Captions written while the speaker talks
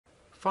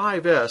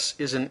5S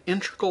is an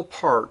integral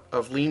part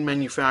of lean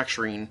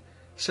manufacturing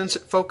since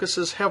it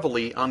focuses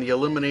heavily on the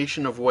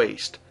elimination of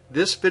waste.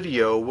 This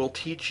video will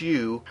teach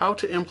you how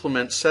to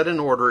implement Set in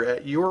Order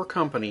at your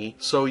company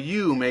so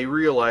you may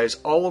realize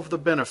all of the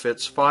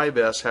benefits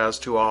 5S has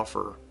to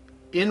offer.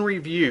 In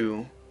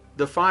review,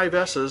 the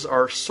 5S's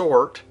are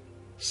Sort,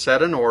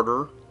 Set in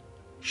Order,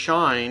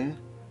 Shine,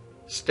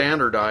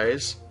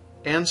 Standardize,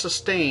 and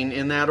Sustain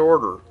in that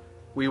order.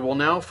 We will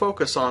now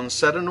focus on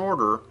Set in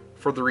Order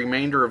for the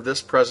remainder of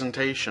this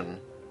presentation.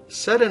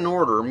 Set in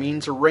order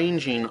means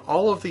arranging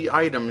all of the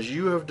items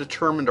you have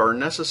determined are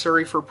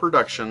necessary for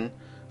production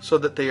so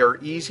that they are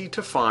easy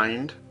to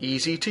find,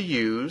 easy to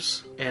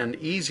use, and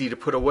easy to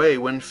put away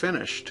when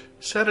finished.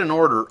 Set in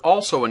order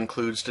also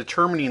includes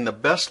determining the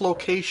best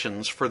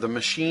locations for the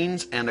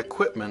machines and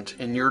equipment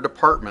in your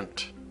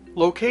department.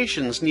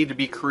 Locations need to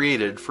be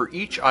created for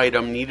each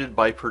item needed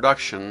by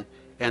production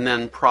and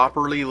then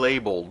properly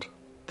labeled.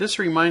 This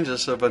reminds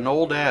us of an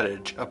old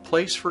adage, a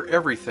place for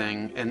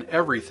everything and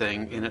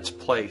everything in its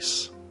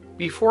place.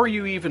 Before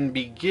you even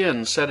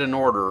begin Set in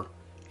Order,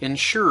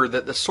 ensure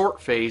that the sort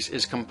phase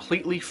is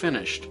completely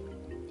finished.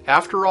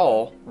 After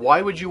all,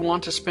 why would you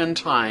want to spend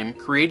time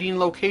creating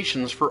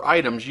locations for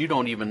items you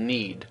don't even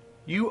need?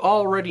 You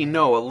already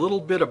know a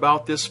little bit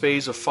about this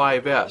phase of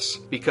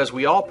 5S because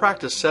we all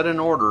practice Set in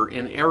Order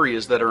in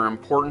areas that are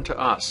important to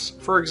us.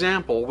 For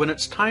example, when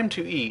it's time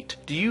to eat,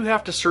 do you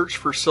have to search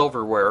for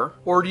silverware,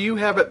 or do you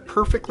have it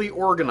perfectly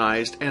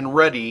organized and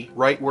ready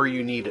right where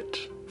you need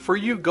it? For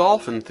you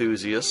golf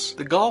enthusiasts,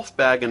 the golf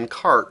bag and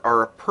cart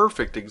are a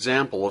perfect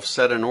example of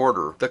Set in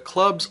Order. The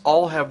clubs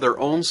all have their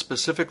own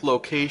specific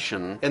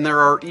location, and there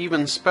are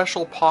even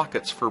special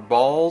pockets for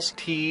balls,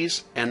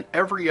 tees, and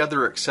every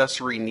other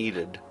accessory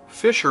needed.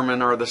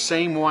 Fishermen are the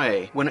same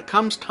way. When it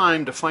comes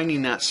time to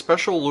finding that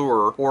special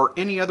lure or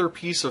any other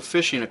piece of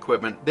fishing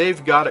equipment,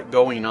 they've got it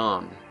going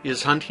on.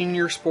 Is hunting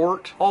your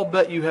sport? I'll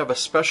bet you have a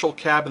special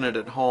cabinet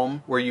at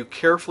home where you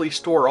carefully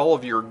store all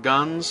of your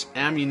guns,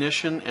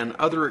 ammunition, and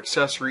other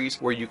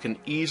accessories where you can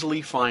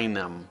easily find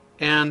them.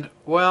 And,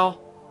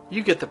 well,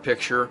 you get the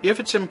picture.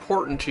 If it's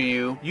important to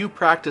you, you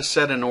practice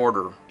Set in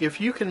Order. If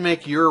you can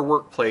make your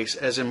workplace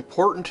as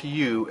important to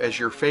you as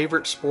your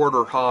favorite sport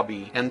or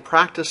hobby and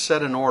practice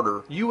Set in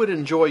Order, you would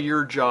enjoy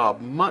your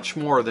job much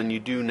more than you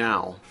do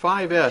now.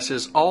 5S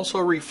is also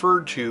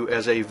referred to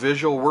as a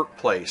visual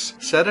workplace.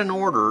 Set in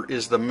Order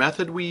is the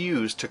method we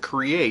use to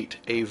create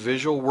a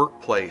visual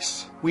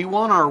workplace. We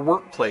want our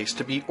workplace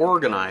to be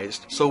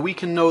organized so we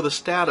can know the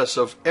status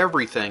of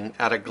everything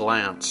at a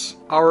glance.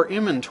 Our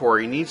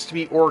inventory needs to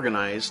be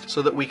organized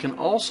so that we can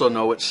also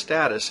know its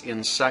status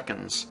in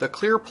seconds. The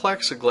clear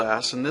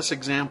plexiglass in this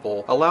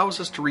example allows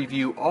us to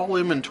review all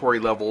inventory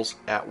levels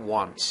at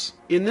once.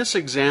 In this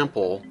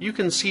example, you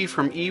can see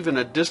from even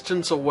a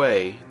distance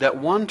away that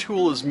one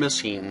tool is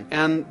missing,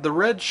 and the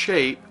red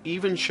shape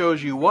even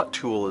shows you what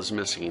tool is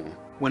missing.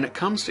 When it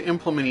comes to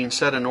implementing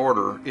Set in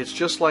Order, it's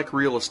just like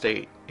real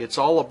estate. It's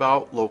all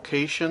about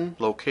location,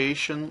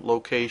 location,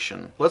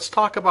 location. Let's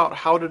talk about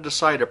how to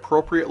decide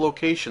appropriate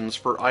locations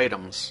for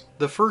items.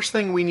 The first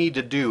thing we need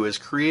to do is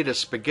create a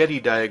spaghetti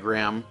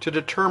diagram to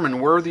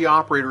determine where the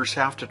operators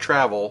have to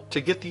travel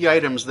to get the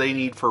items they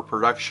need for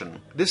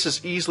production. This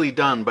is easily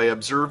done by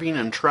observing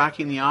and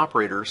tracking the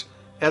operators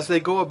as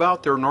they go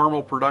about their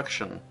normal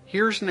production.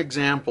 Here's an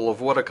example of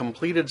what a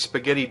completed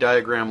spaghetti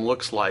diagram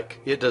looks like.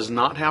 It does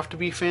not have to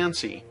be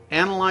fancy.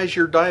 Analyze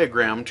your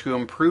diagram to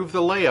improve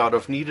the layout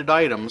of needed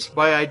items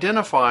by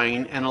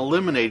identifying and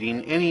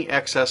eliminating any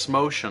excess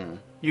motion.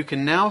 You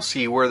can now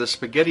see where the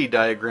spaghetti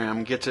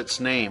diagram gets its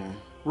name.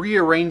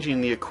 Rearranging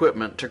the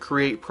equipment to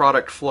create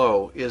product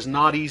flow is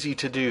not easy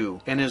to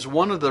do and is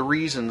one of the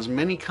reasons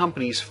many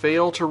companies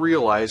fail to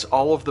realize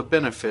all of the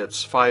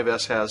benefits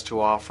 5S has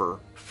to offer.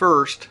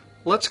 First,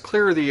 let's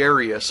clear the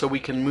area so we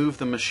can move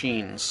the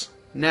machines.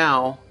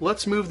 Now,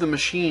 let's move the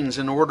machines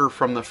in order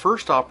from the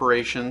first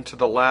operation to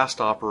the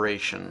last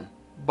operation.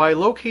 By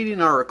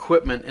locating our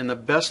equipment in the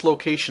best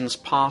locations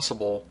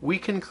possible, we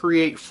can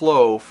create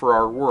flow for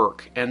our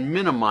work and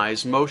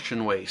minimize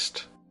motion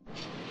waste.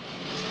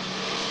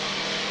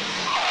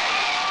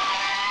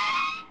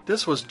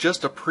 This was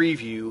just a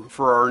preview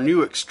for our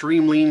new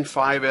Extreme Lean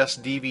 5S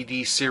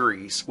DVD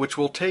series, which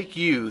will take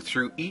you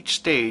through each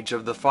stage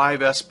of the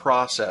 5S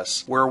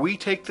process, where we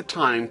take the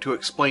time to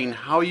explain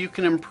how you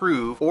can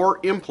improve or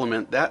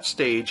implement that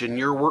stage in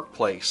your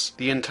workplace.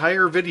 The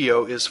entire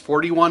video is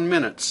 41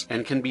 minutes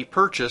and can be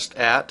purchased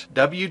at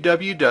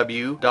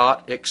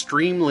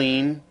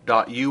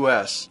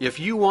www.extremelean.us. If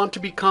you want to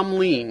become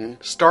lean,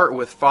 start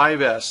with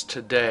 5S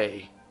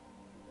today.